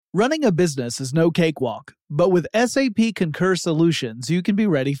Running a business is no cakewalk, but with SAP Concur Solutions, you can be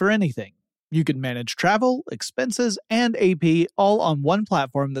ready for anything. You can manage travel, expenses, and AP all on one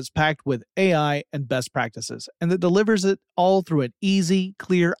platform that's packed with AI and best practices, and that delivers it all through an easy,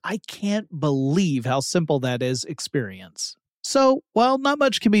 clear, I can't believe how simple that is experience. So, while not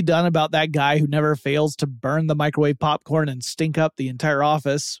much can be done about that guy who never fails to burn the microwave popcorn and stink up the entire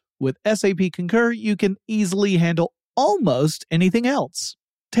office, with SAP Concur, you can easily handle almost anything else.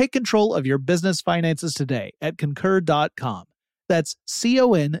 Take control of your business finances today at Concur.com. That's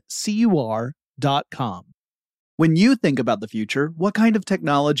CONCUR.com. When you think about the future, what kind of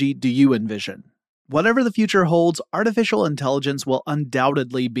technology do you envision? Whatever the future holds, artificial intelligence will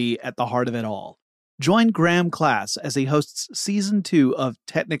undoubtedly be at the heart of it all. Join Graham Class as he hosts Season 2 of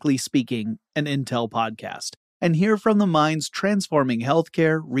Technically Speaking, an Intel podcast, and hear from the minds transforming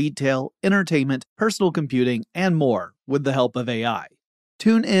healthcare, retail, entertainment, personal computing, and more with the help of AI.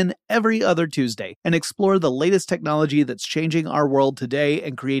 Tune in every other Tuesday and explore the latest technology that's changing our world today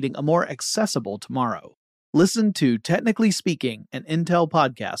and creating a more accessible tomorrow. Listen to Technically Speaking, an Intel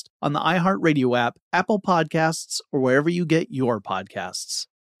podcast on the iHeartRadio app, Apple Podcasts, or wherever you get your podcasts.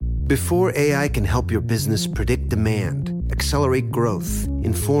 Before AI can help your business predict demand, accelerate growth,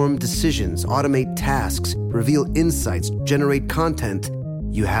 inform decisions, automate tasks, reveal insights, generate content,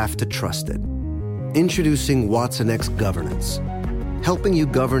 you have to trust it. Introducing watsonx Governance, helping you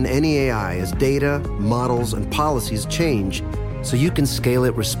govern any AI as data, models, and policies change so you can scale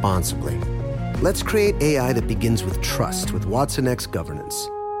it responsibly. Let's create AI that begins with trust with watsonx Governance.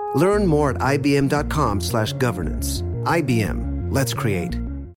 Learn more at ibm.com/governance. IBM, let's create.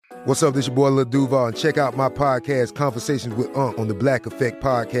 What's up, this your boy Lil Duval, and check out my podcast, Conversations with Unc, on the Black Effect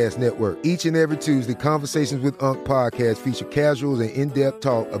Podcast Network. Each and every Tuesday, Conversations with Unc podcast feature casuals and in-depth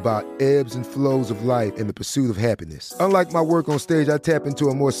talk about ebbs and flows of life and the pursuit of happiness. Unlike my work on stage, I tap into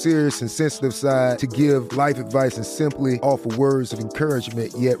a more serious and sensitive side to give life advice and simply offer words of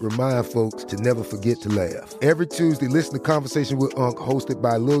encouragement, yet remind folks to never forget to laugh. Every Tuesday, listen to Conversations with Unc, hosted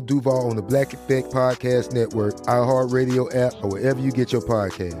by Lil Duval on the Black Effect Podcast Network, iHeartRadio app, or wherever you get your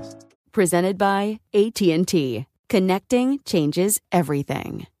podcasts. Presented by AT&T. Connecting changes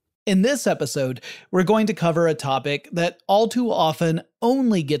everything. In this episode, we're going to cover a topic that all too often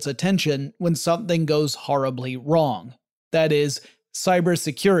only gets attention when something goes horribly wrong. That is,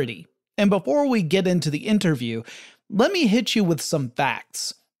 cybersecurity. And before we get into the interview, let me hit you with some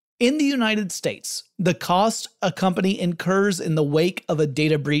facts. In the United States, the cost a company incurs in the wake of a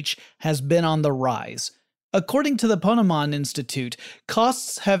data breach has been on the rise. According to the Ponemon Institute,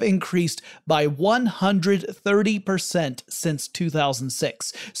 costs have increased by 130% since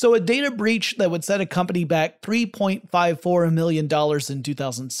 2006. So a data breach that would set a company back $3.54 million in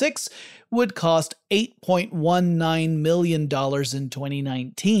 2006 would cost $8.19 million in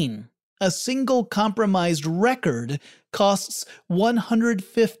 2019. A single compromised record costs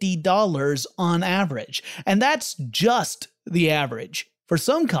 $150 on average, and that's just the average. For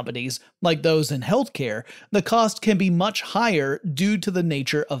some companies, like those in healthcare, the cost can be much higher due to the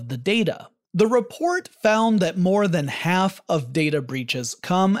nature of the data. The report found that more than half of data breaches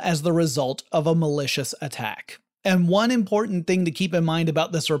come as the result of a malicious attack. And one important thing to keep in mind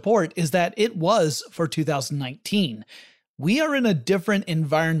about this report is that it was for 2019. We are in a different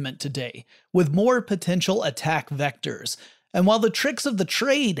environment today, with more potential attack vectors. And while the tricks of the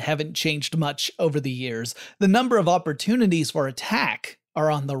trade haven't changed much over the years, the number of opportunities for attack are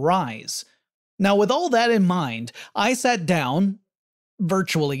on the rise. Now, with all that in mind, I sat down,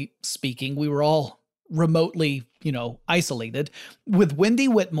 virtually speaking, we were all remotely, isolated, with Wendy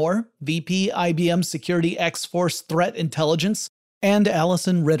Whitmore, VP IBM Security X-Force Threat Intelligence, and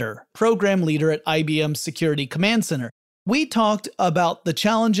Allison Ritter, Program Leader at IBM Security Command Center. We talked about the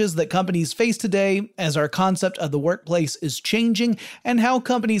challenges that companies face today as our concept of the workplace is changing and how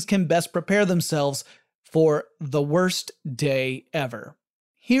companies can best prepare themselves for the worst day ever.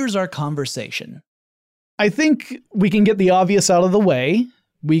 Here's our conversation. I think we can get the obvious out of the way.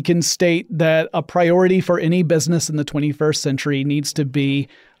 We can state that a priority for any business in the 21st century needs to be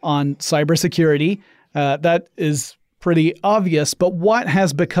on cybersecurity. That is pretty obvious, but what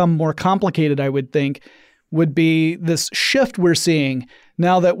has become more complicated, I would think, would be this shift we're seeing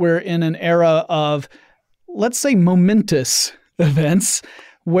now that we're in an era of, let's say, momentous events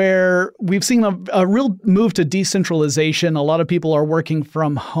where we've seen a real move to decentralization. A lot of people are working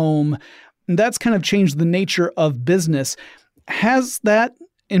from home. And that's kind of changed the nature of business. Has that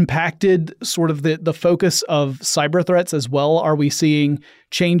impacted sort of the focus of cyber threats as well? Are we seeing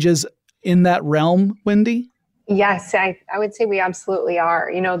changes in that realm, Wendy? Yes, I would say we absolutely are.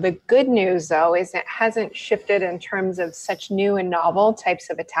 The good news, though, is it hasn't shifted in terms of such new and novel types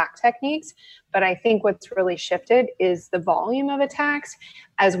of attack techniques. But I think what's really shifted is the volume of attacks,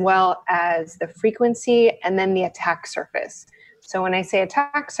 as well as the frequency and then the attack surface. So when I say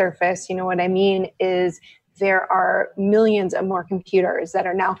attack surface, what I mean is there are millions of more computers that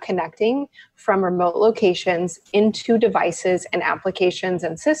are now connecting from remote locations into devices and applications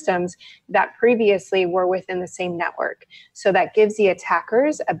and systems that previously were within the same network. So that gives the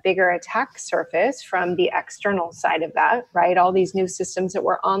attackers a bigger attack surface from the external side of that, right? All these new systems that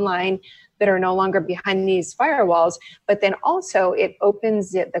were online that are no longer behind these firewalls, but then also it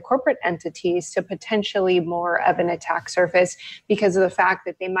opens the corporate entities to potentially more of an attack surface because of the fact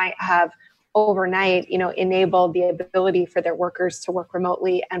that they might have overnight, enabled the ability for their workers to work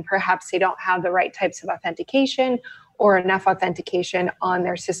remotely, and perhaps they don't have the right types of authentication or enough authentication on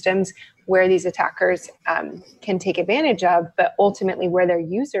their systems where these attackers can take advantage of, but ultimately where their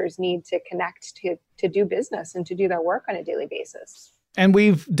users need to connect to do business and to do their work on a daily basis. And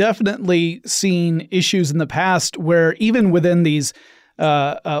we've definitely seen issues in the past where even within these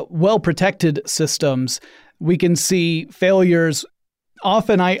well-protected systems, we can see failures.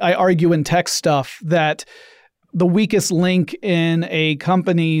 Often I argue in tech stuff that the weakest link in a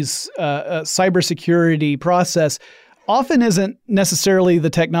company's cybersecurity process often isn't necessarily the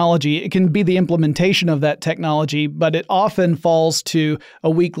technology. It can be the implementation of that technology, but it often falls to a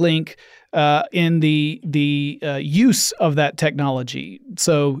weak link in the use of that technology.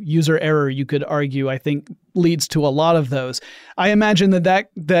 So user error, you could argue, I think leads to a lot of those. I imagine that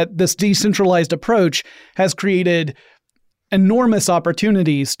this decentralized approach has created enormous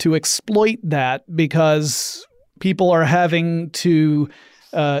opportunities to exploit that because people are having to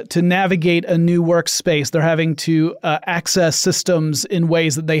navigate a new workspace. They're having to access systems in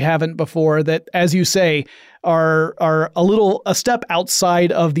ways that they haven't before that, as you say, are a step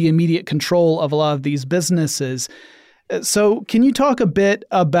outside of the immediate control of a lot of these businesses. So can you talk a bit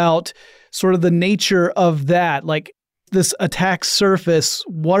about sort of the nature of that, like this attack surface?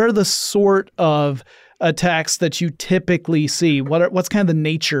 What are the sort of attacks that you typically see? What's kind of the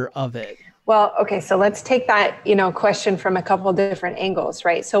nature of it? Well, okay, so let's take that, question from a couple of different angles,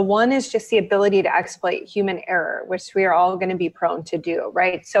 right? So one is just the ability to exploit human error, which we are all going to be prone to do,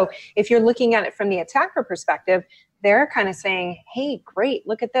 right? So if you're looking at it from the attacker perspective, they're kind of saying, hey, great,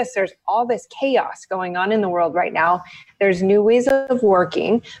 look at this. There's all this chaos going on in the world right now. There's new ways of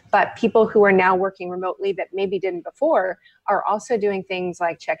working, but people who are now working remotely that maybe didn't before are also doing things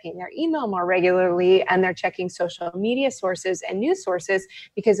like checking their email more regularly, and they're checking social media sources and news sources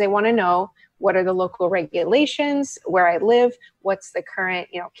because they want to know what are the local regulations where I live, what's the current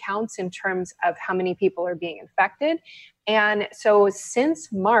counts in terms of how many people are being infected. And so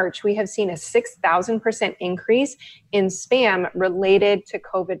since March, we have seen a 6,000% increase in spam related to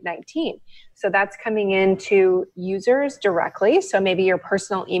COVID-19. So that's coming into users directly. So maybe your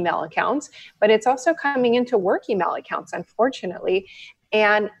personal email accounts, but it's also coming into work email accounts, unfortunately.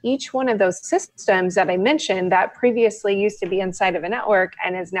 And each one of those systems that I mentioned that previously used to be inside of a network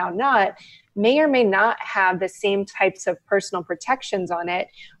and is now not, may or may not have the same types of personal protections on it,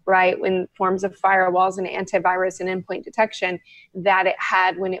 right, in forms of firewalls and antivirus and endpoint detection that it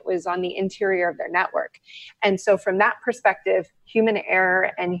had when it was on the interior of their network. And so from that perspective, human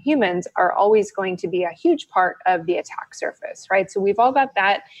error and humans are always going to be a huge part of the attack surface, right? So we've all got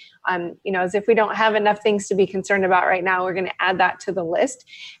that, as if we don't have enough things to be concerned about right now, we're going to add that to the list.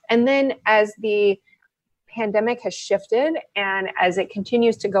 And then as the pandemic has shifted and as it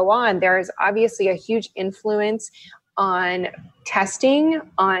continues to go on, there is obviously a huge influence on testing,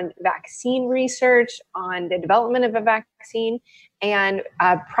 on vaccine research, on the development of a vaccine, and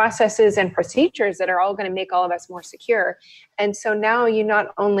processes and procedures that are all going to make all of us more secure. And so now you not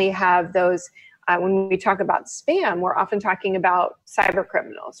only have those when we talk about spam, we're often talking about cyber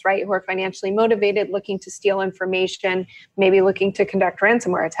criminals, right, who are financially motivated, looking to steal information, maybe looking to conduct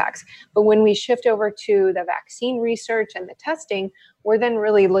ransomware attacks. But when we shift over to the vaccine research and the testing, we're then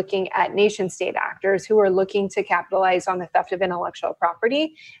really looking at nation state actors who are looking to capitalize on the theft of intellectual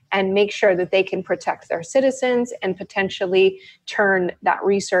property and make sure that they can protect their citizens and potentially turn that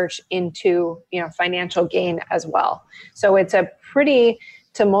research into, financial gain as well. So it's a pretty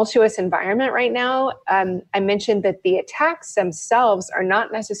tumultuous environment right now. I mentioned that the attacks themselves are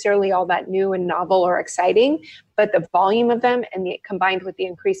not necessarily all that new and novel or exciting, but the volume of them and combined with the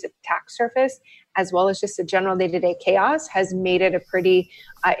increased attack surface, as well as just the general day-to-day chaos, has made it a pretty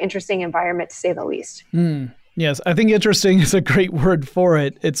interesting environment, to say the least. Yes, I think interesting is a great word for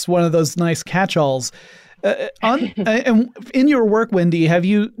it. It's one of those nice catch-alls. And in your work, Wendy, have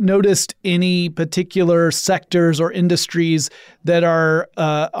you noticed any particular sectors or industries that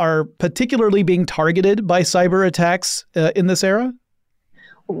are particularly being targeted by cyber attacks in this era?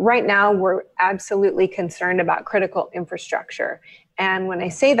 Right now, we're absolutely concerned about critical infrastructure. And when I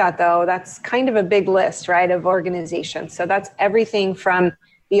say that, though, that's kind of a big list, right, of organizations. So that's everything from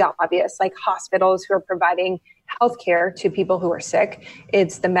the obvious, like hospitals who are providing healthcare to people who are sick.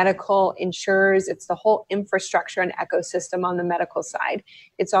 It's the medical insurers. It's the whole infrastructure and ecosystem on the medical side.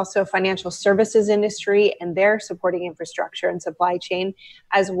 It's also financial services industry and their supporting infrastructure and supply chain,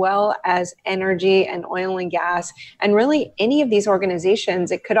 as well as energy and oil and gas. And really any of these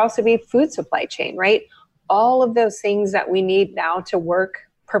organizations, it could also be food supply chain, right? All of those things that we need now to work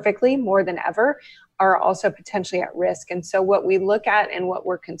perfectly more than ever are also potentially at risk. And so what we look at and what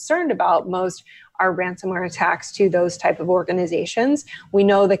we're concerned about most are ransomware attacks to those type of organizations. We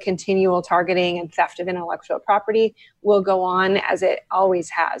know the continual targeting and theft of intellectual property will go on as it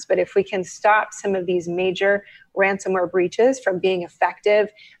always has. But if we can stop some of these major ransomware breaches from being effective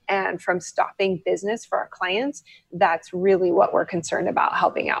and from stopping business for our clients, that's really what we're concerned about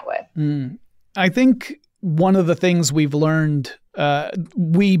helping out with. I think one of the things we've learned,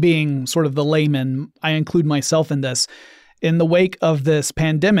 we being sort of the layman, I include myself in this, in the wake of this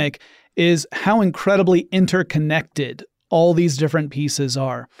pandemic, is how incredibly interconnected all these different pieces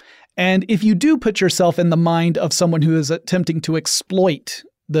are. And if you do put yourself in the mind of someone who is attempting to exploit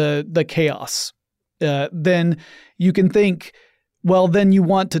the chaos, then you can think, well, then you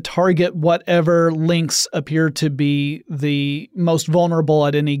want to target whatever links appear to be the most vulnerable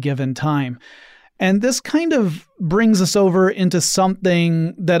at any given time. And this kind of brings us over into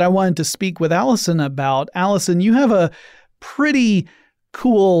something that I wanted to speak with Allison about. Allison, you have a pretty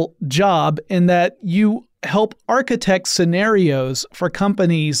cool job in that you help architect scenarios for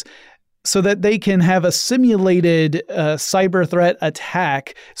companies so that they can have a simulated cyber threat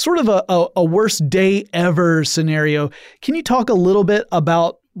attack, sort of a worst day ever scenario. Can you talk a little bit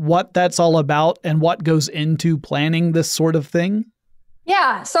about what that's all about and what goes into planning this sort of thing?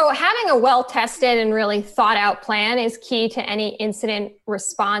 Yeah, so having a well-tested and really thought-out plan is key to any incident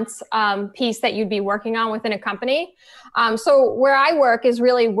response piece that you'd be working on within a company. So where I work is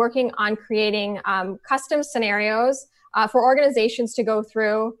really working on creating custom scenarios for organizations to go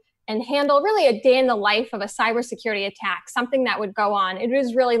through and handle really a day in the life of a cybersecurity attack, something that would go on. It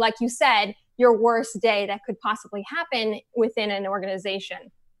is really, like you said, your worst day that could possibly happen within an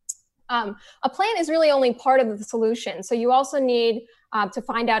organization. A plan is really only part of the solution. So you also need to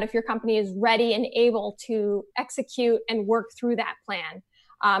find out if your company is ready and able to execute and work through that plan.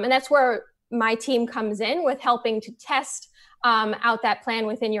 And that's where my team comes in with helping to test out that plan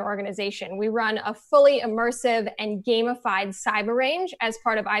within your organization. We run a fully immersive and gamified cyber range as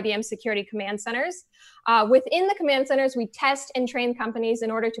part of IBM Security Command Centers. Within the command centers, we test and train companies in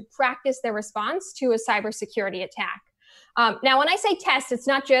order to practice their response to a cybersecurity attack. Now, when I say test, it's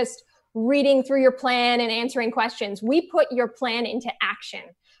not just reading through your plan and answering questions. We put your plan into action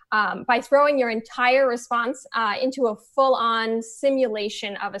by throwing your entire response into a full-on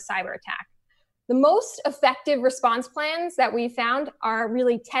simulation of a cyber attack. The most effective response plans that we found are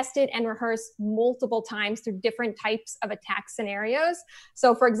really tested and rehearsed multiple times through different types of attack scenarios.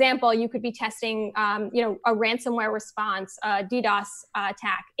 So for example, you could be testing a ransomware response, a DDoS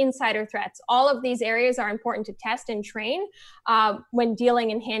attack, insider threats. All of these areas are important to test and train when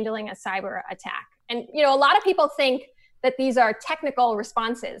dealing and handling a cyber attack. And a lot of people think that these are technical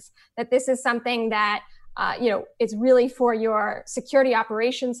responses, that this is something that it's really for your security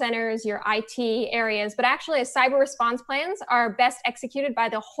operations centers, your IT areas, but actually cyber response plans are best executed by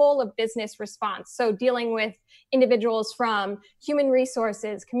the whole of business response. So dealing with individuals from human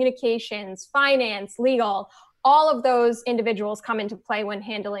resources, communications, finance, legal, all of those individuals come into play when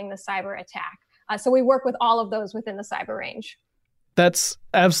handling the cyber attack. So we work with all of those within the cyber range. That's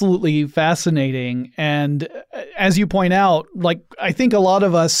absolutely fascinating. And as you point out, I think a lot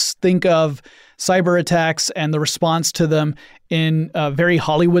of us think of cyber attacks and the response to them in very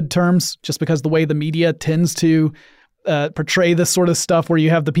Hollywood terms, just because the way the media tends to portray this sort of stuff where you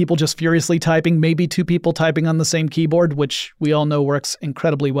have the people just furiously typing, maybe two people typing on the same keyboard, which we all know works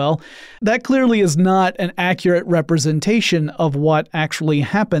incredibly well. That clearly is not an accurate representation of what actually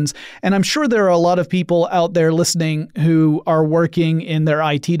happens. And I'm sure there are a lot of people out there listening who are working in their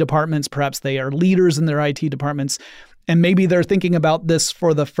IT departments. Perhaps they are leaders in their IT departments, and maybe they're thinking about this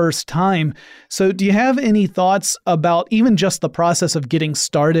for the first time. So do you have any thoughts about even just the process of getting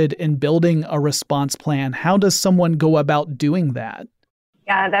started in building a response plan? How does someone go about doing that?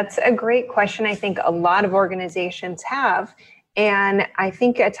 Yeah, that's a great question I think a lot of organizations have. And I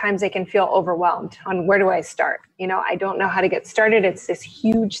think at times they can feel overwhelmed on where do I start? I don't know how to get started. It's this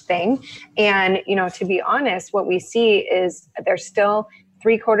huge thing. And, to be honest, what we see is there's still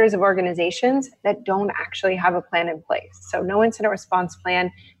 3/4 of organizations that don't actually have a plan in place. So no incident response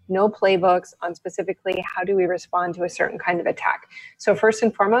plan, no playbooks on specifically how do we respond to a certain kind of attack. So first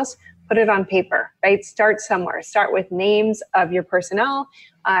and foremost, put it on paper, right? Start somewhere. Start with names of your personnel,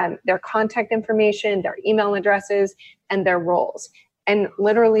 their contact information, their email addresses, and their roles. And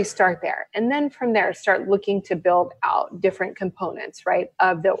literally start there. And then from there, start looking to build out different components, right,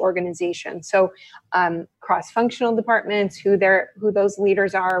 of the organization. So cross-functional departments, who those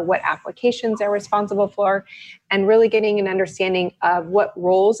leaders are, what applications they're responsible for, and really getting an understanding of what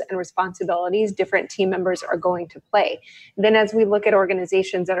roles and responsibilities different team members are going to play. Then as we look at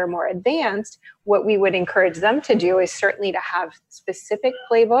organizations that are more advanced, what we would encourage them to do is certainly to have specific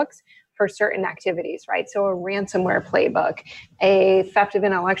playbooks for certain activities, right? So a ransomware playbook, a theft of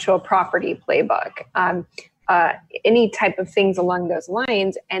intellectual property playbook, any type of things along those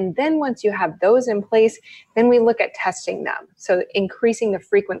lines. And then once you have those in place, then we look at testing them. So increasing the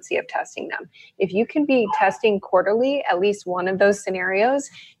frequency of testing them. If you can be testing quarterly, at least one of those scenarios,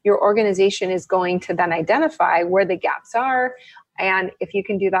 your organization is going to then identify where the gaps are. And if you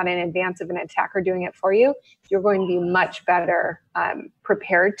can do that in advance of an attacker doing it for you, you're going to be much better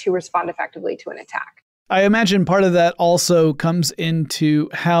prepared to respond effectively to an attack. I imagine part of that also comes into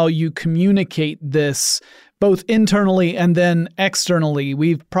how you communicate this both internally and then externally.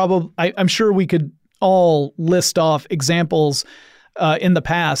 I'm sure we could all list off examples in the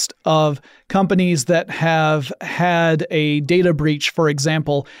past of companies that have had a data breach, for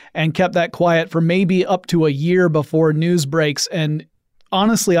example, and kept that quiet for maybe up to a year before news breaks. And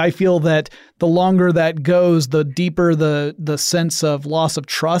honestly, I feel that the longer that goes, the deeper the sense of loss of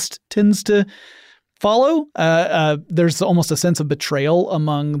trust tends to follow. There's almost a sense of betrayal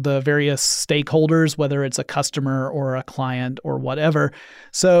among the various stakeholders, whether it's a customer or a client or whatever.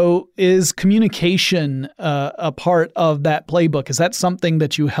 So is communication a part of that playbook? Is that something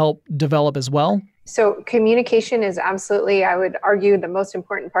that you help develop as well? So communication is absolutely, I would argue, the most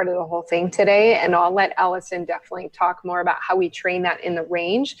important part of the whole thing today. And I'll let Allison definitely talk more about how we train that in the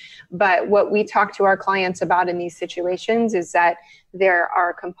range. But what we talk to our clients about in these situations is that there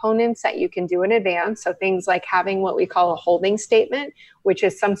are components that you can do in advance. So things like having what we call a holding statement, which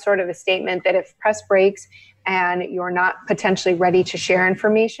is some sort of a statement that if press breaks and you're not potentially ready to share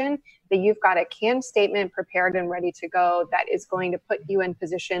information, that you've got a canned statement prepared and ready to go that is going to put you in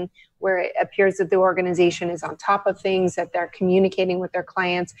position where it appears that the organization is on top of things, that they're communicating with their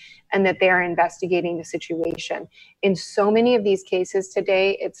clients, and that they're investigating the situation. In so many of these cases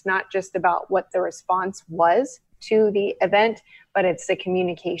today, it's not just about what the response was to the event, but it's the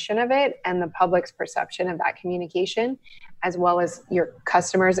communication of it and the public's perception of that communication, as well as your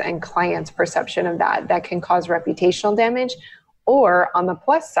customers and clients' perception of that can cause reputational damage. Or on the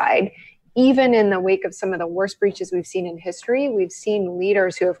plus side, even in the wake of some of the worst breaches we've seen in history, we've seen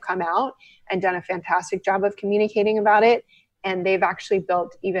leaders who have come out and done a fantastic job of communicating about it. And they've actually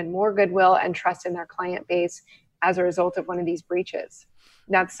built even more goodwill and trust in their client base as a result of one of these breaches.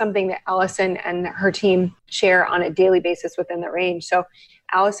 That's something that Allison and her team share on a daily basis within the range. So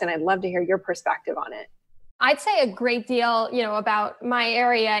Allison, I'd love to hear your perspective on it. I'd say a great deal, about my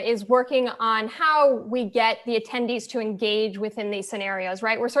area is working on how we get the attendees to engage within these scenarios,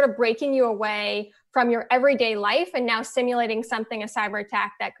 right? We're sort of breaking you away from your everyday life and now simulating something, a cyber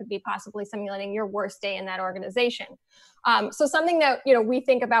attack that could be possibly simulating your worst day in that organization. So something that, we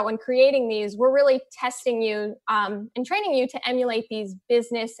think about when creating these, we're really testing you and training you to emulate these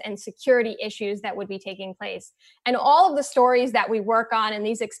business and security issues that would be taking place. And all of the stories that we work on and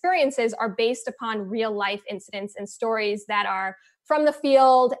these experiences are based upon real life incidents and stories that are from the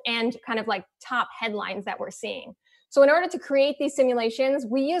field and kind of like top headlines that we're seeing. So in order to create these simulations,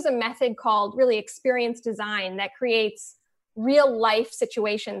 we use a method called really experience design that creates real life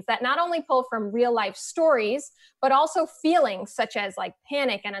situations that not only pull from real life stories, but also feelings such as like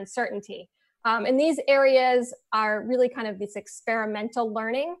panic and uncertainty. And these areas are really kind of this experimental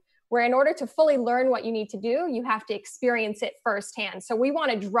learning, where in order to fully learn what you need to do, you have to experience it firsthand. So we want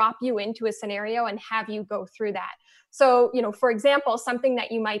to drop you into a scenario and have you go through that. So, for example, something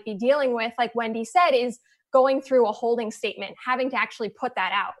that you might be dealing with, like Wendy said, is going through a holding statement, having to actually put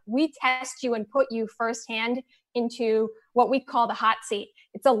that out. We test you and put you firsthand into what we call the hot seat.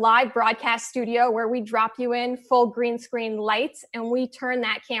 It's a live broadcast studio where we drop you in full green screen lights and we turn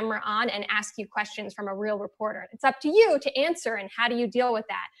that camera on and ask you questions from a real reporter. It's up to you to answer, and how do you deal with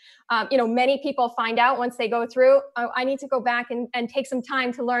that? Many people find out once they go through, oh, I need to go back and take some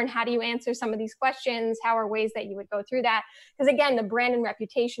time to learn how do you answer some of these questions, how are ways that you would go through that? Because again, the brand and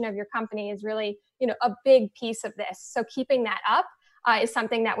reputation of your company is really, a big piece of this. So keeping that up is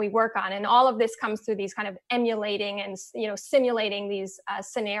something that we work on. And all of this comes through these kind of emulating and, simulating these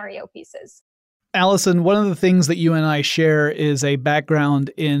scenario pieces. Allison, one of the things that you and I share is a background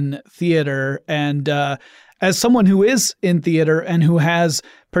in theater. And as someone who is in theater and who has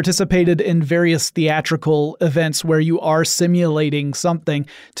participated in various theatrical events where you are simulating something,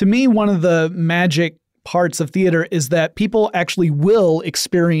 to me, one of the magic parts of theater is that people actually will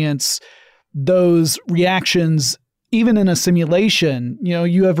experience those reactions even in a simulation.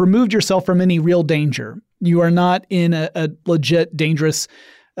 You have removed yourself from any real danger. You are not in a legit dangerous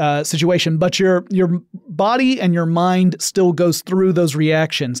situation, but your body and your mind still goes through those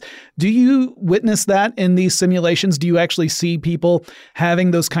reactions. Do you witness that in these simulations? Do you actually see people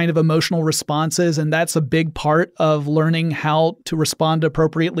having those kind of emotional responses? And that's a big part of learning how to respond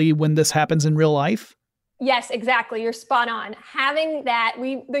appropriately when this happens in real life? Yes, exactly. You're spot on. Having that,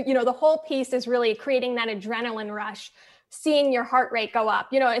 the whole piece is really creating that adrenaline rush, seeing your heart rate go up.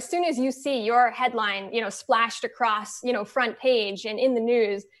 As soon as you see your headline, splashed across, front page and in the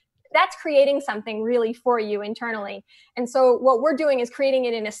news, that's creating something really for you internally. And so what we're doing is creating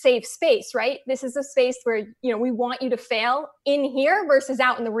it in a safe space, right? This is a space where, we want you to fail in here versus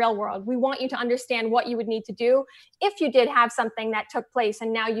out in the real world. We want you to understand what you would need to do if you did have something that took place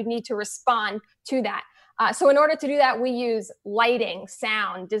and now you need to respond to that. So in order to do that, we use lighting,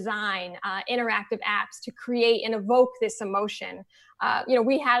 sound, design, interactive apps to create and evoke this emotion.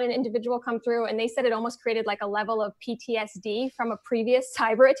 We had an individual come through and they said it almost created like a level of PTSD from a previous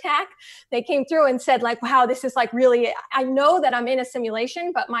cyber attack. They came through and said like, wow, this is like really, I know that I'm in a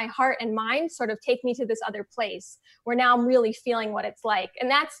simulation, but my heart and mind sort of take me to this other place where now I'm really feeling what it's like.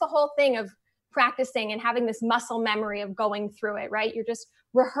 And that's the whole thing of practicing and having this muscle memory of going through it, right? You're just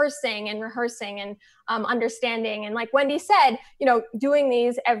rehearsing and understanding. And like Wendy said, doing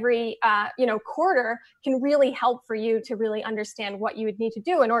these every, quarter can really help for you to really understand what you would need to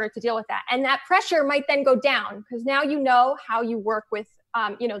do in order to deal with that. And that pressure might then go down because now you know how you work with,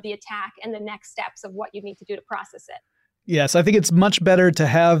 the attack and the next steps of what you need to do to process it. Yes, I think it's much better to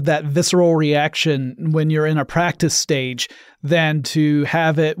have that visceral reaction when you're in a practice stage than to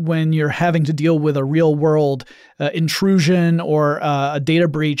have it when you're having to deal with a real world intrusion or a data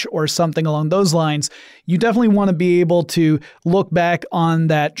breach or something along those lines. You definitely want to be able to look back on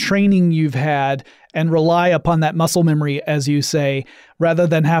that training you've had and rely upon that muscle memory, as you say, rather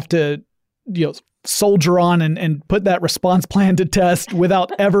than have to, soldier on and put that response plan to test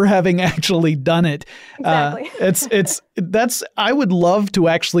without ever having actually done it. Exactly. I would love to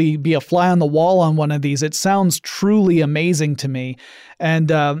actually be a fly on the wall on one of these. It sounds truly amazing to me. And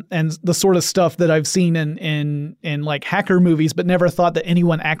the sort of stuff that I've seen in like hacker movies, but never thought that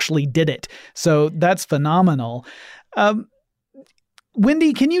anyone actually did it. So that's phenomenal.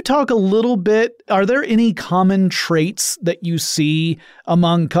 Wendy, can you talk a little bit? Are there any common traits that you see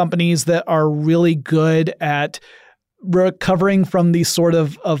among companies that are really good at recovering from these sort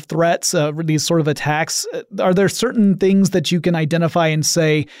of threats, these sort of attacks? Are there certain things that you can identify and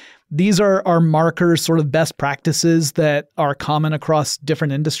say, these are markers, sort of best practices that are common across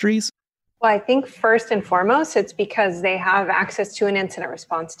different industries? Well, I think first and foremost, it's because they have access to an incident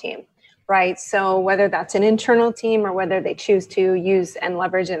response team. Right. So whether that's an internal team or whether they choose to use and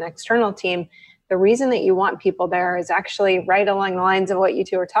leverage an external team, the reason that you want people there is actually right along the lines of what you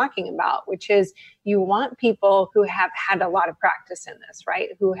two are talking about, which is you want people who have had a lot of practice in this, right?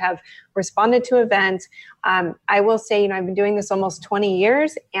 Who have responded to events. I will say, I've been doing this almost 20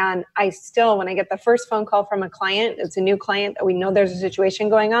 years, and I still, when I get the first phone call from a client, it's a new client that we know there's a situation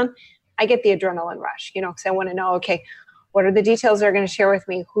going on, I get the adrenaline rush, because I want to know, okay, what are the details they're going to share with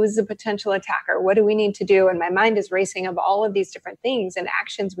me? Who's the potential attacker? What do we need to do? And my mind is racing of all of these different things and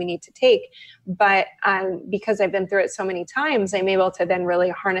actions we need to take. But because I've been through it so many times, I'm able to then really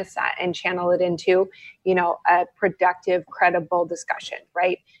harness that and channel it into, a productive, credible discussion,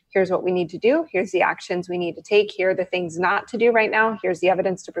 right? Here's what we need to do. Here's the actions we need to take. Here are the things not to do right now. Here's the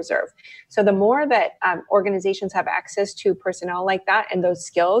evidence to preserve. So the more that organizations have access to personnel like that and those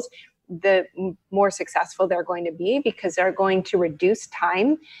skills, the more successful they're going to be, because they're going to reduce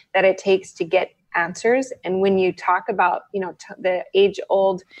time that it takes to get answers. And when you talk about, the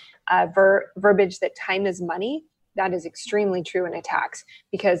age-old verbiage that time is money, that is extremely true in attacks,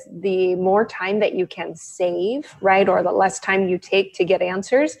 because the more time that you can save, right, or the less time you take to get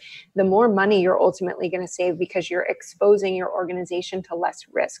answers, the more money you're ultimately going to save, because you're exposing your organization to less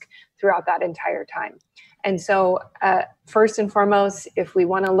risk throughout that entire time. And so first and foremost, if we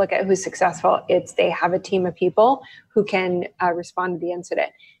want to look at who's successful, it's they have a team of people who can respond to the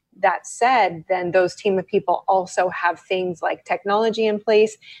incident. That said, then those team of people also have things like technology in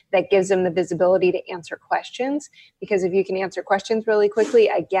place that gives them the visibility to answer questions. Because if you can answer questions really quickly,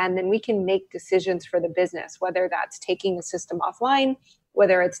 again, then we can make decisions for the business, whether that's taking a system offline,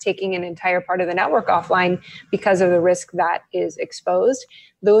 whether it's taking an entire part of the network offline because of the risk that is exposed.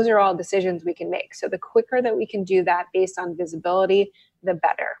 Those are all decisions we can make. So the quicker that we can do that based on visibility, the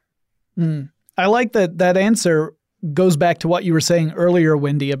better. I like that answer goes back to what you were saying earlier,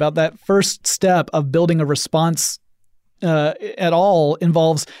 Wendy, about that first step of building a response at all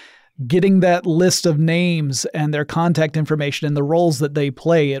involves getting that list of names and their contact information and the roles that they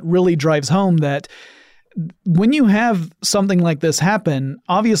play. It really drives home that when you have something like this happen,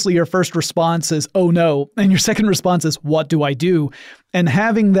 obviously your first response is, oh no. And your second response is, what do I do? And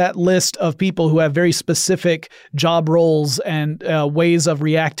having that list of people who have very specific job roles and ways of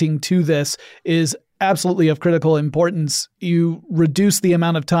reacting to this is absolutely of critical importance. You reduce the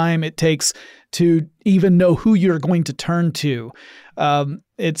amount of time it takes to even know who you're going to turn to.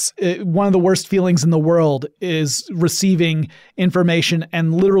 It's one of the worst feelings in the world is receiving information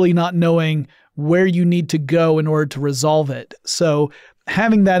and literally not knowing where you need to go in order to resolve it. So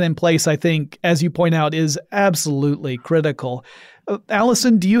having that in place, I think, as you point out, is absolutely critical.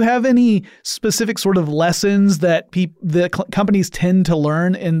 Allison, do you have any specific sort of lessons that companies tend to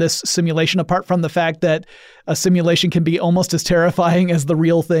learn in this simulation, apart from the fact that a simulation can be almost as terrifying as the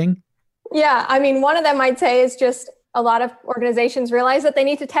real thing? Yeah, I mean, one of them I'd say is just a lot of organizations realize that they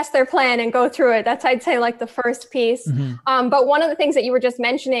need to test their plan and go through it. That's, I'd say, like the first piece. Mm-hmm. But one of the things that you were just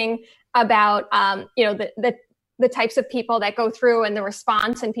mentioning about, the types of people that go through and the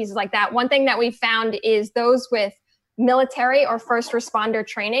response and pieces like that, one thing that we found is those with military or first responder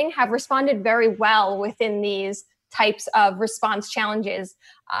training have responded very well within these types of response challenges.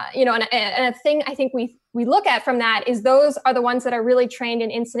 And a thing I think we look at from that is those are the ones that are really trained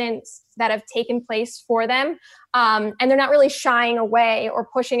in incidents that have taken place for them. And they're not really shying away or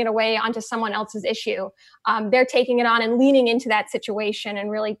pushing it away onto someone else's issue. They're taking it on and leaning into that situation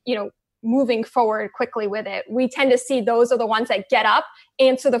and really, moving forward quickly with it. We tend to see those are the ones that get up,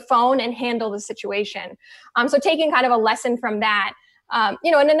 answer the phone, and handle the situation. So taking kind of a lesson from that. And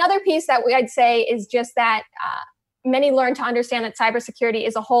another piece that I'd say is just that many learn to understand that cybersecurity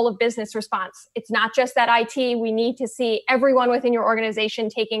is a whole of business response. It's not just that IT. We need to see everyone within your organization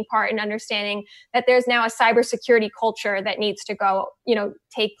taking part in understanding that there's now a cybersecurity culture that needs to go,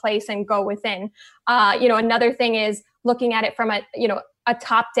 take place and go within. Another thing is looking at it from a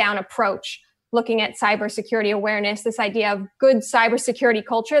top-down approach, looking at cybersecurity awareness, this idea of good cybersecurity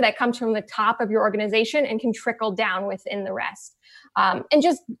culture that comes from the top of your organization and can trickle down within the rest. And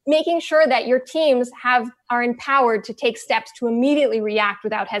just making sure that your teams are empowered to take steps to immediately react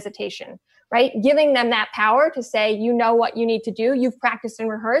without hesitation, right? Giving them that power to say, you know what you need to do, you've practiced and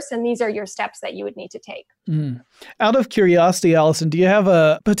rehearsed, and these are your steps that you would need to take. Out of curiosity, Allison, do you have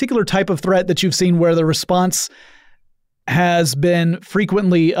a particular type of threat that you've seen where the response has been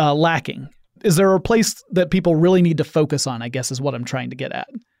frequently lacking? Is there a place that people really need to focus on, I guess is what I'm trying to get at?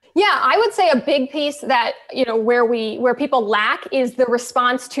 Yeah, I would say a big piece that, where people lack is the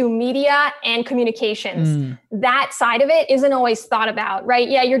response to media and communications. That side of it isn't always thought about, right?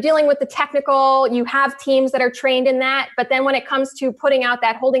 Yeah, you're dealing with the technical, you have teams that are trained in that, but then when it comes to putting out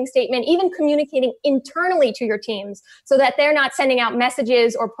that holding statement, even communicating internally to your teams so that they're not sending out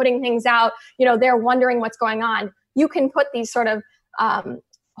messages or putting things out, they're wondering what's going on. You can put these sort of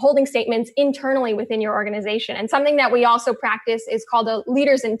holding statements internally within your organization. And something that we also practice is called a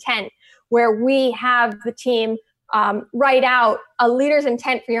leader's intent, where we have the team write out a leader's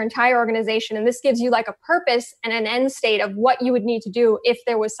intent for your entire organization. And this gives you like a purpose and an end state of what you would need to do if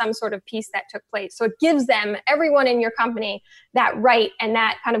there was some sort of piece that took place. So it gives them, everyone in your company, that right and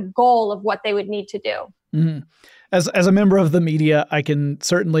that kind of goal of what they would need to do. Mm-hmm. As a member of the media, I can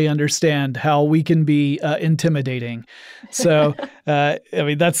certainly understand how we can be intimidating. So,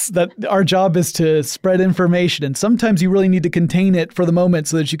 our job is to spread information, and sometimes you really need to contain it for the moment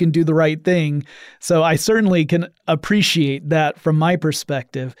so that you can do the right thing. So I certainly can appreciate that from my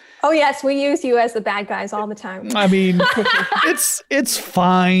perspective. Oh yes, we use you as the bad guys all the time. I mean, it's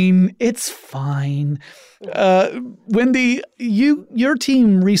fine. It's fine. Wendy, your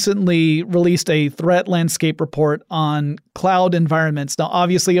team recently released a threat landscape report on cloud environments. Now,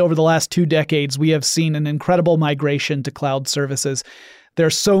 obviously, over the last 2 decades, we have seen an incredible migration to cloud services. There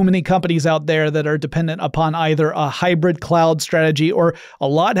are so many companies out there that are dependent upon either a hybrid cloud strategy, or a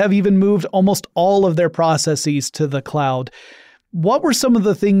lot have even moved almost all of their processes to the cloud. What were some of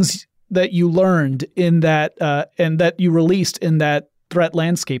the things that you learned in that and that you released in that threat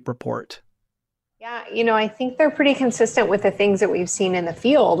landscape report? Yeah, I think they're pretty consistent with the things that we've seen in the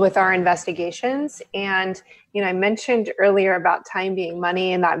field with our investigations. And, I mentioned earlier about time being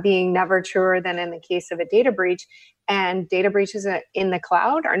money and that being never truer than in the case of a data breach. And data breaches in the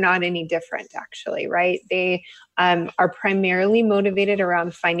cloud are not any different, actually, right? They are primarily motivated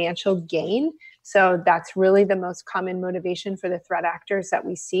around financial gain. So that's really the most common motivation for the threat actors that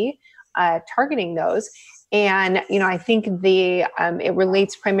we see targeting those. And, I think it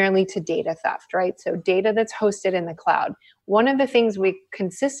relates primarily to data theft, right? So data that's hosted in the cloud. One of the things we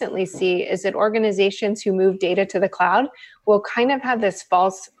consistently see is that organizations who move data to the cloud will kind of have this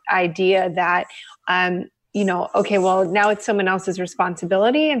false idea that, okay, well, now it's someone else's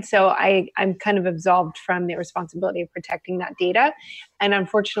responsibility. And so I'm kind of absolved from the responsibility of protecting that data. And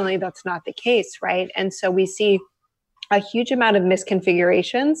unfortunately, that's not the case, right? And so we see a huge amount of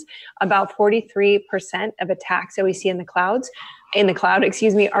misconfigurations. About 43% of attacks that we see in the cloud,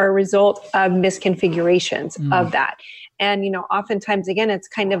 are a result of misconfigurations of that. And, oftentimes, again, it's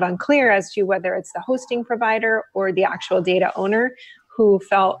kind of unclear as to whether it's the hosting provider or the actual data owner who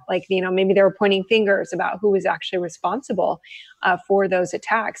felt like, maybe they were pointing fingers about who was actually responsible for those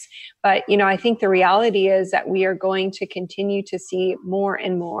attacks. But, I think the reality is that we are going to continue to see more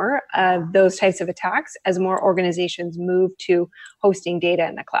and more of those types of attacks as more organizations move to hosting data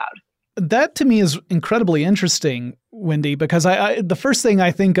in the cloud. That to me is incredibly interesting, Wendy, because the first thing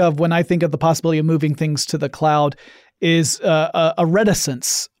I think of when I think of the possibility of moving things to the cloud is a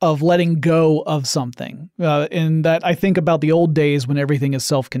reticence of letting go of something. In that I think about the old days when everything is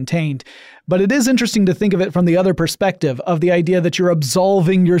self-contained. But it is interesting to think of it from the other perspective of the idea that you're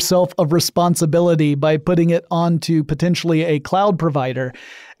absolving yourself of responsibility by putting it onto potentially a cloud provider.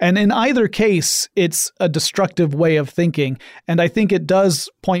 And in either case, it's a destructive way of thinking. And I think it does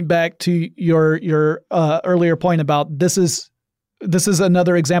point back to your earlier point about this is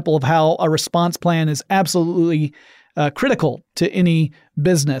another example of how a response plan is absolutely critical to any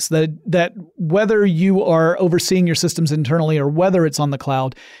business, that whether you are overseeing your systems internally or whether it's on the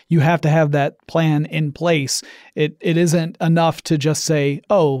cloud, you have to have that plan in place. It isn't enough to just say,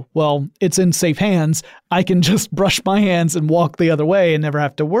 oh, well, it's in safe hands. I can just brush my hands and walk the other way and never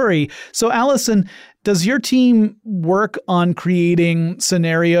have to worry. So Allison, does your team work on creating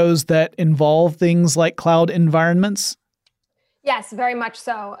scenarios that involve things like cloud environments? Yes, very much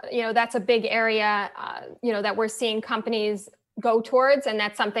so. That's a big area, that we're seeing companies go towards, and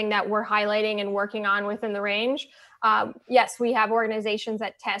that's something that we're highlighting and working on within the range. Yes, we have organizations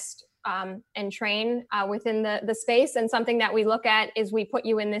that test and train within the space. And something that we look at is we put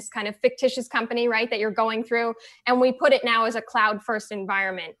you in this kind of fictitious company, right, that you're going through, and we put it now as a cloud-first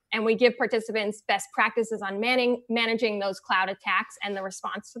environment. And we give participants best practices on managing those cloud attacks and the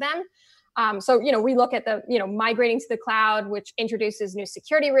response to them. So, we look at the, migrating to the cloud, which introduces new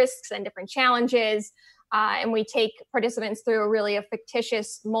security risks and different challenges. And we take participants through a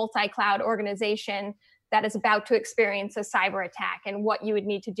fictitious multi-cloud organization that is about to experience a cyber attack, and what you would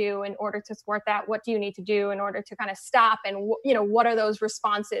need to do in order to thwart that. What do you need to do in order to kind of stop? And, what are those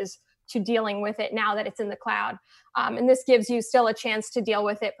responses to dealing with it now that it's in the cloud? And this gives you still a chance to deal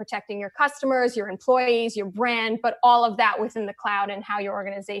with it, protecting your customers, your employees, your brand, but all of that within the cloud, and how your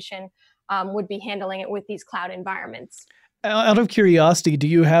organization would be handling it with these cloud environments. Out of curiosity, do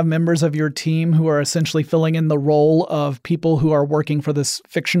you have members of your team who are essentially filling in the role of people who are working for this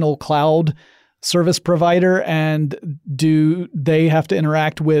fictional cloud service provider? And do they have to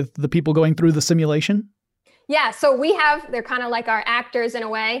interact with the people going through the simulation? Yeah, so they're kind of like our actors in a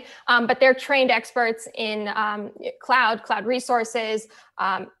way, but they're trained experts in cloud resources,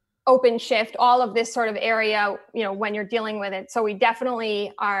 OpenShift, all of this sort of area, when you're dealing with it. So we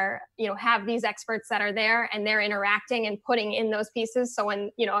definitely are, have these experts that are there, and they're interacting and putting in those pieces. So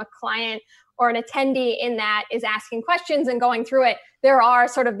when, a client or an attendee in that is asking questions and going through it, there are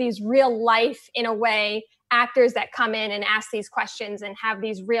sort of these real life, in a way, actors that come in and ask these questions and have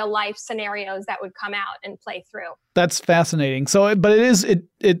these real life scenarios that would come out and play through. That's fascinating. So, but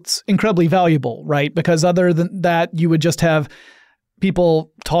it's incredibly valuable, right? Because other than that, you would just have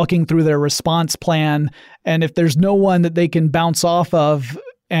people talking through their response plan. And if there's no one that they can bounce off of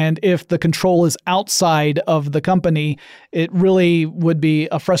And if the control is outside of the company, it really would be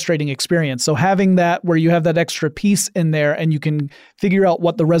a frustrating experience. So having that where you have that extra piece in there and you can figure out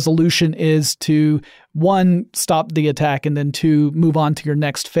what the resolution is to, one, stop the attack, and then two, move on to your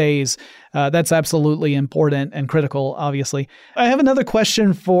next phase, that's absolutely important and critical, obviously. I have another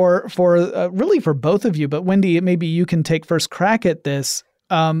question for really for both of you, but Wendy, maybe you can take first crack at this.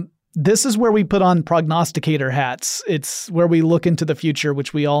 This is where we put on prognosticator hats. It's where we look into the future,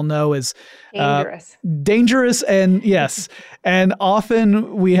 which we all know is dangerous, and yes, and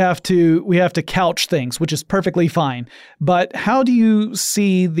often we have to couch things, which is perfectly fine. But how do you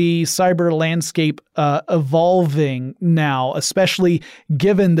see the cyber landscape evolving now, especially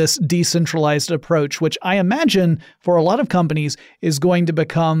given this decentralized approach, which I imagine for a lot of companies is going to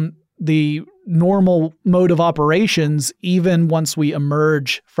become the normal mode of operations even once we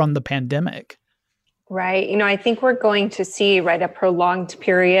emerge from the pandemic? Right. I think we're going to see, right, a prolonged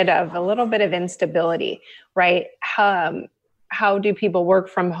period of a little bit of instability, right? How do people work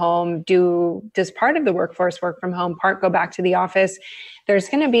from home? Does part of the workforce work from home, part go back to the office? There's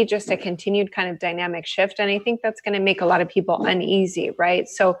going to be just a continued kind of dynamic shift. And I think that's going to make a lot of people uneasy, right?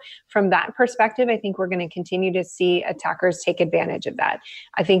 So from that perspective, I think we're going to continue to see attackers take advantage of that.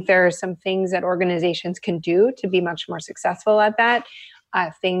 I think there are some things that organizations can do to be much more successful at that.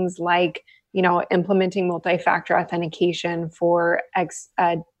 Things like, implementing multi-factor authentication for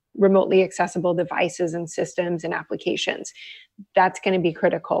remotely accessible devices and systems and applications. That's going to be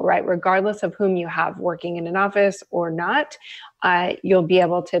critical, right? Regardless of whom you have working in an office or not, you'll be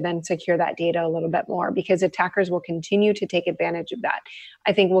able to then secure that data a little bit more because attackers will continue to take advantage of that.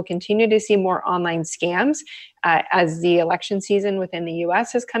 I think we'll continue to see more online scams as the election season within the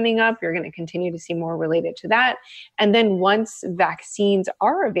US is coming up. You're going to continue to see more related to that. And then once vaccines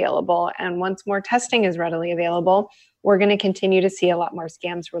are available and once more testing is readily available, we're going to continue to see a lot more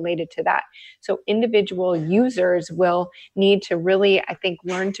scams related to that. So individual users will need to really, I think,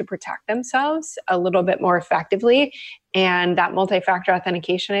 learn to protect themselves a little bit more effectively. And that multi-factor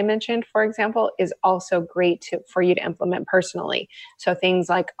authentication I mentioned, for example, is also great for you to implement personally. So things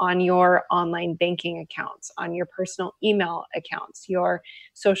like on your online banking accounts, on your personal email accounts, your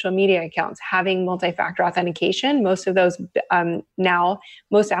social media accounts, having multi-factor authentication, most of those now,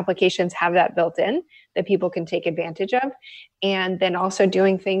 most applications have that built in that people can take advantage of. And then also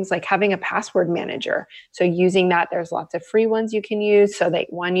doing things like having a password manager. So using that, there's lots of free ones you can use so that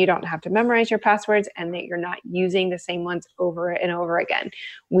one, you don't have to memorize your passwords and that you're not using the same ones over and over again.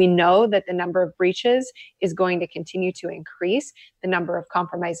 We know that the number of breaches is going to continue to increase. The number of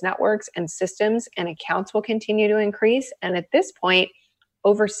compromised networks and systems and accounts will continue to increase. And at this point,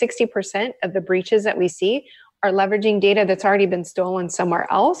 over 60% of the breaches that we see are leveraging data that's already been stolen somewhere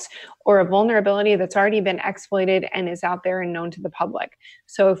else or a vulnerability that's already been exploited and is out there and known to the public.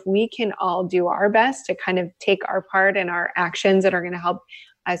 So if we can all do our best to kind of take our part in our actions that are going to help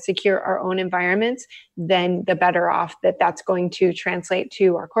secure our own environments, then the better off that's going to translate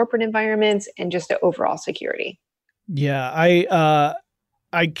to our corporate environments and just to overall security. Yeah,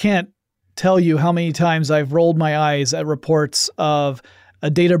 I can't tell you how many times I've rolled my eyes at reports of a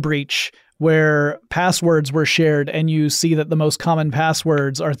data breach where passwords were shared and you see that the most common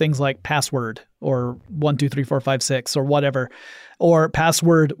passwords are things like password or 123456 or whatever, or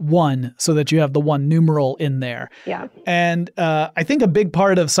password 1 so that you have the 1 numeral in there. Yeah. And I think a big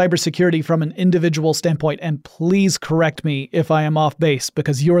part of cybersecurity from an individual standpoint, and please correct me if I am off base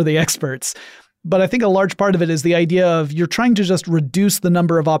because you're the experts, but I think a large part of it is the idea of you're trying to just reduce the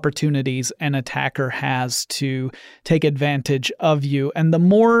number of opportunities an attacker has to take advantage of you. And the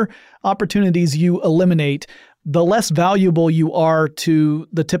more opportunities you eliminate, the less valuable you are to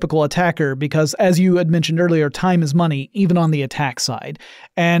the typical attacker because, as you had mentioned earlier, time is money, even on the attack side.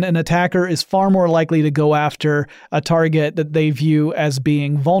 And an attacker is far more likely to go after a target that they view as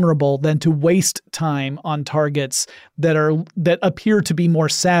being vulnerable than to waste time on targets that appear to be more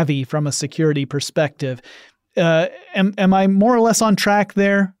savvy from a security perspective. Am I more or less on track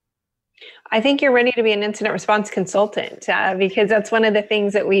there? I think you're ready to be an incident response consultant because that's one of the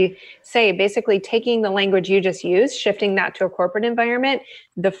things that we say, basically taking the language you just used, shifting that to a corporate environment.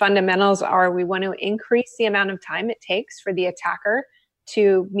 The fundamentals are we want to increase the amount of time it takes for the attacker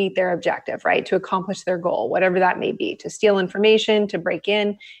to meet their objective, right? To accomplish their goal, whatever that may be, to steal information, to break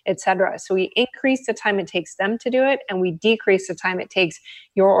in, etc. So we increase the time it takes them to do it, and we decrease the time it takes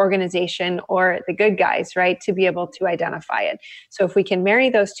your organization or the good guys, right, to be able to identify it. So if we can marry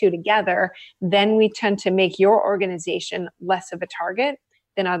those two together, then we tend to make your organization less of a target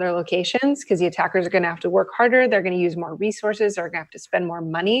than other locations because the attackers are going to have to work harder. They're going to use more resources. They're going to have to spend more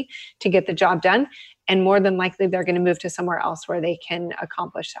money to get the job done. And more than likely, they're going to move to somewhere else where they can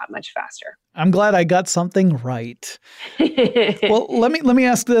accomplish that much faster. I'm glad I got something right. Well, let me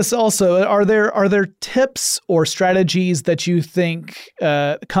ask this also. Are there tips or strategies that you think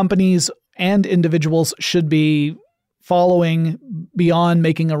companies and individuals should be following beyond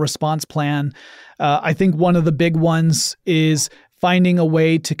making a response plan? I think one of the big ones is finding a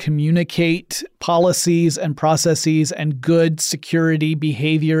way to communicate policies and processes and good security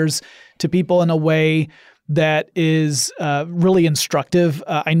behaviors to people in a way that is really instructive.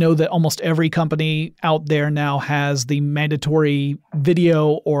 I know that almost every company out there now has the mandatory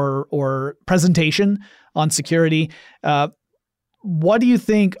video or presentation on security. What do you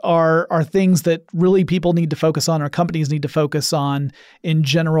think are things that really people need to focus on or companies need to focus on in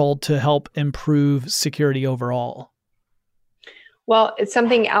general to help improve security overall? Well, it's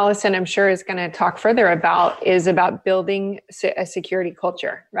something Allison, I'm sure, is going to talk further about, is about building a security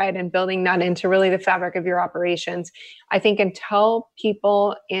culture, right? And building that into really the fabric of your operations. I think until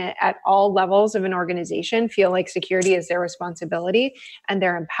people at all levels of an organization feel like security is their responsibility and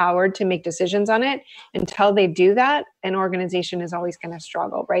they're empowered to make decisions on it, until they do that, an organization is always going to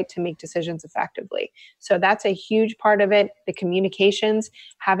struggle, right, to make decisions effectively. So that's a huge part of it. The communications,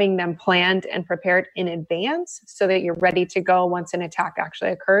 having them planned and prepared in advance so that you're ready to go once an attack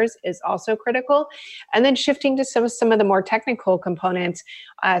actually occurs is also critical. And then shifting to some of the more technical components,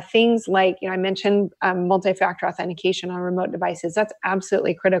 things like, I mentioned multi-factor authentication on remote devices. That's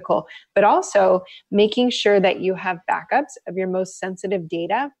absolutely critical. But also making sure that you have backups of your most sensitive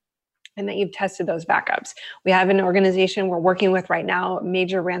data and that you've tested those backups. We have an organization we're working with right now, a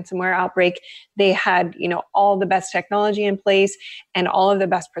major ransomware outbreak. They had, all the best technology in place and all of the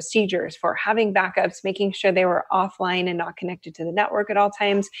best procedures for having backups, making sure they were offline and not connected to the network at all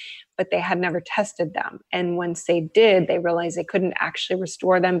times, but they had never tested them. And once they did, they realized they couldn't actually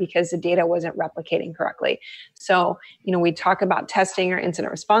restore them because the data wasn't replicating correctly. So, we talk about testing your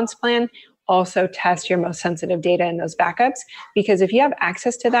incident response plan. Also test your most sensitive data in those backups, because if you have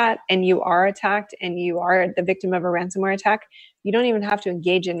access to that and you are attacked and you are the victim of a ransomware attack, you don't even have to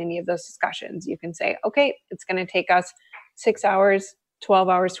engage in any of those discussions. You can say, okay, it's going to take us 6 hours, 12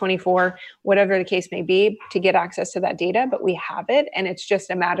 hours, 24, whatever the case may be, to get access to that data, but we have it. And it's just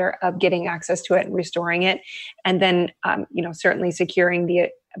a matter of getting access to it and restoring it. And then, certainly securing the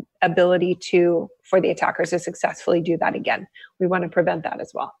ability for the attackers to successfully do that again. We want to prevent that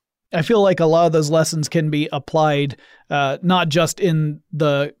as well. I feel like a lot of those lessons can be applied not just in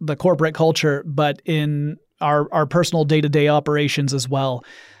the corporate culture, but in our personal day-to-day operations as well.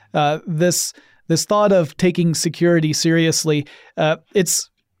 This thought of taking security seriously, it's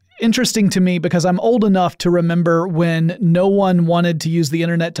interesting to me because I'm old enough to remember when no one wanted to use the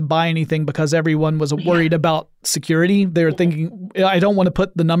internet to buy anything because everyone was worried about security. They were thinking, I don't want to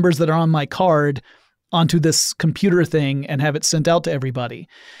put the numbers that are on my card onto this computer thing and have it sent out to everybody.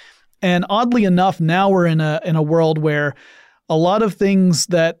 And oddly enough, now we're in a world where a lot of things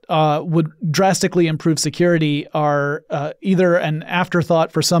that would drastically improve security are either an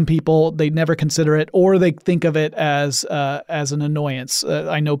afterthought for some people, they never consider it, or they think of it as an annoyance.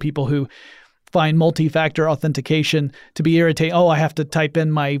 I know people who find multi-factor authentication to be irritating. Oh, I have to type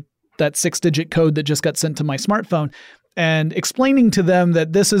in that 6-digit code that just got sent to my smartphone, and explaining to them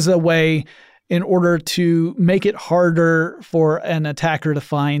that this is a way in order to make it harder for an attacker to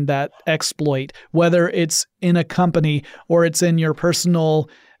find that exploit, whether it's in a company or it's in your personal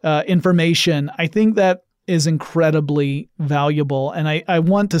information. I think that is incredibly valuable. And I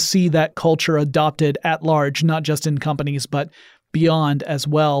want to see that culture adopted at large, not just in companies, but beyond as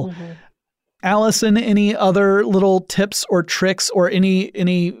well. Mm-hmm. Allison, any other little tips or tricks or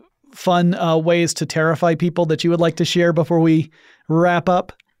any fun ways to terrify people that you would like to share before we wrap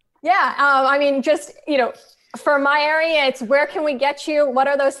up? Yeah. For my area, it's where can we get you? What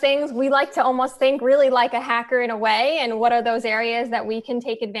are those things? We like to almost think really like a hacker in a way. And what are those areas that we can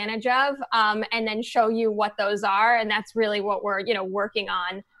take advantage of? And then show you what those are. And that's really what we're, working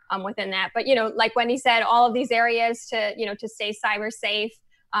on within that. But, like Wendy said, all of these areas to stay cyber safe,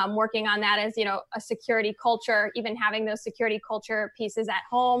 working on that as, a security culture, even having those security culture pieces at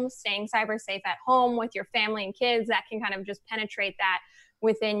home, staying cyber safe at home with your family and kids, that can kind of just penetrate that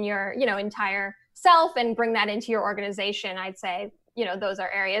within your, entire self and bring that into your organization. I'd say, those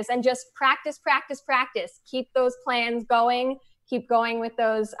are areas, and just practice. Keep those plans going, keep going with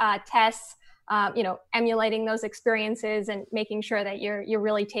those tests, emulating those experiences and making sure that you're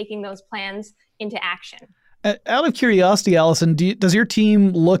really taking those plans into action. Out of curiosity, Allison, does your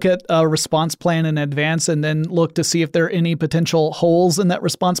team look at a response plan in advance and then look to see if there are any potential holes in that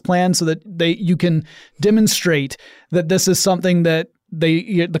response plan so that you can demonstrate that this is something that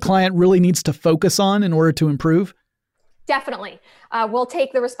the client really needs to focus on in order to improve? Definitely. We'll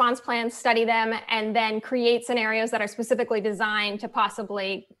take the response plans, study them, and then create scenarios that are specifically designed to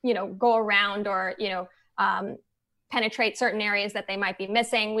possibly, go around or, penetrate certain areas that they might be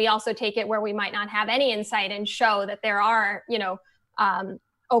missing. We also take it where we might not have any insight and show that there are,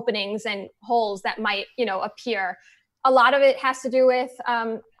 openings and holes that might, appear. A lot of it has to do with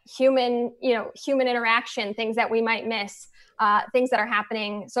human interaction, things that we might miss, things that are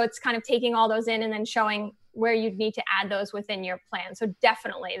happening. So it's kind of taking all those in and then showing where you'd need to add those within your plan. So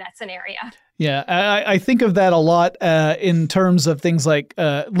definitely that's an area. Yeah, I think of that a lot in terms of things like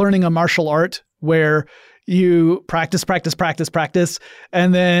learning a martial art where you practice,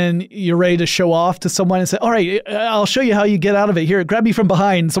 and then you're ready to show off to someone and say, all right, I'll show you how you get out of it. Here, grab me from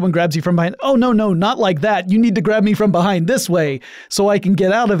behind. Someone grabs you from behind. Oh, no, not like that. You need to grab me from behind this way so I can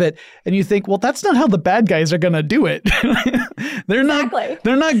get out of it. And you think, well, that's not how the bad guys are going to do it. They're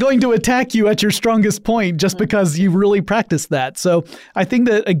not going to attack you at your strongest point just because you really practiced that. So I think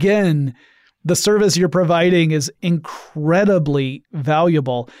that, again, the service you're providing is incredibly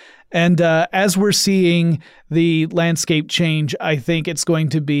valuable. And as we're seeing the landscape change, I think it's going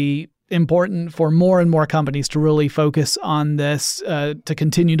to be important for more and more companies to really focus on this, to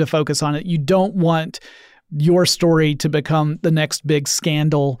continue to focus on it. You don't want your story to become the next big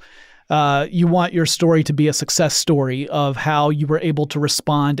scandal. You want your story to be a success story of how you were able to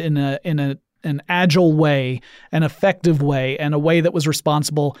respond in an agile way, an effective way, and a way that was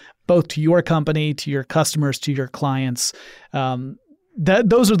responsible both to your company, to your customers, to your clients.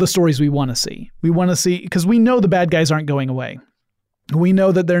 Those are the stories we want to see. We want to see, because we know the bad guys aren't going away. We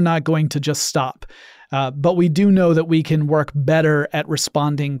know that they're not going to just stop. But we do know that we can work better at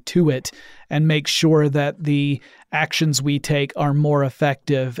responding to it and make sure that the actions we take are more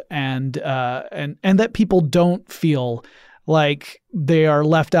effective and that people don't feel like they are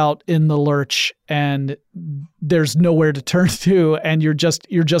left out in the lurch and there's nowhere to turn to, and you're just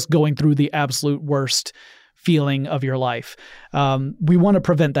going through the absolute worst feeling of your life. We want to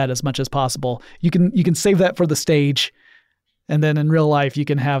prevent that as much as possible. You can save that for the stage, and then in real life you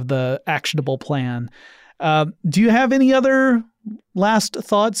can have the actionable plan. Do you have any other last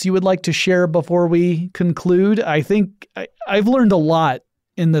thoughts you would like to share before we conclude? I think I've learned a lot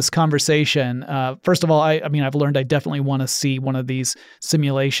in this conversation. First of all, I've learned I definitely want to see one of these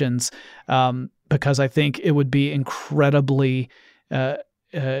simulations because I think it would be incredibly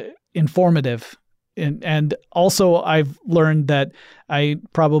informative. And also I've learned that I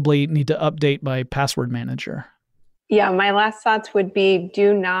probably need to update my password manager. Yeah, my last thoughts would be,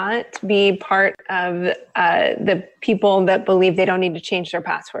 do not be part of the people that believe they don't need to change their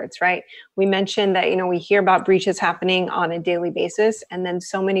passwords, right? We mentioned that, we hear about breaches happening on a daily basis, and then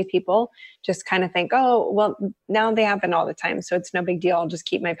so many people just kind of think, oh, well, now they happen all the time, so it's no big deal. I'll just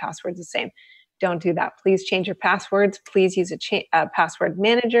keep my passwords the same. Don't do that. Please change your passwords. Please use a password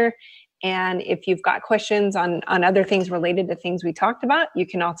manager. And if you've got questions on other things related to things we talked about, you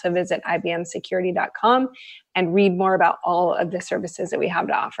can also visit ibmsecurity.com and read more about all of the services that we have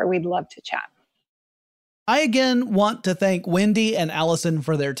to offer. We'd love to chat. I again want to thank Wendy and Allison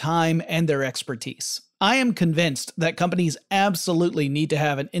for their time and their expertise. I am convinced that companies absolutely need to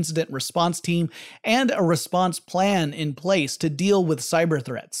have an incident response team and a response plan in place to deal with cyber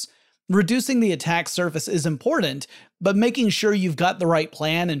threats. Reducing the attack surface is important, but making sure you've got the right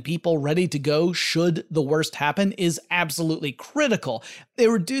plan and people ready to go should the worst happen is absolutely critical. It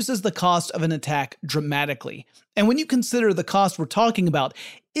reduces the cost of an attack dramatically. And when you consider the cost we're talking about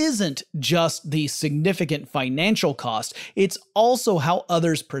isn't just the significant financial cost, it's also how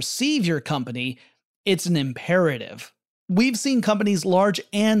others perceive your company. It's an imperative. We've seen companies large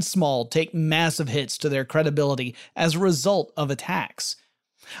and small take massive hits to their credibility as a result of attacks.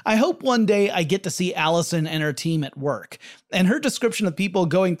 I hope one day I get to see Allison and her team at work, and her description of people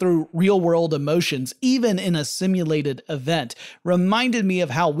going through real-world emotions, even in a simulated event, reminded me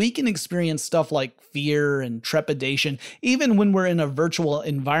of how we can experience stuff like fear and trepidation, even when we're in a virtual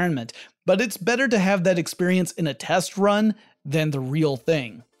environment. But it's better to have that experience in a test run than the real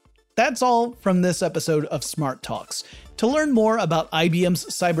thing. That's all from this episode of Smart Talks. To learn more about IBM's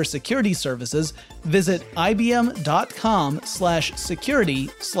cybersecurity services, visit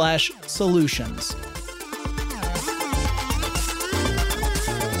ibm.com/security/solutions.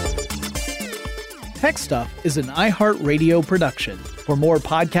 Tech Stuff is an iHeartRadio production. For more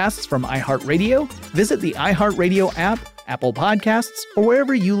podcasts from iHeartRadio, visit the iHeartRadio app, Apple Podcasts, or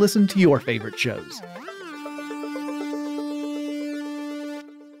wherever you listen to your favorite shows.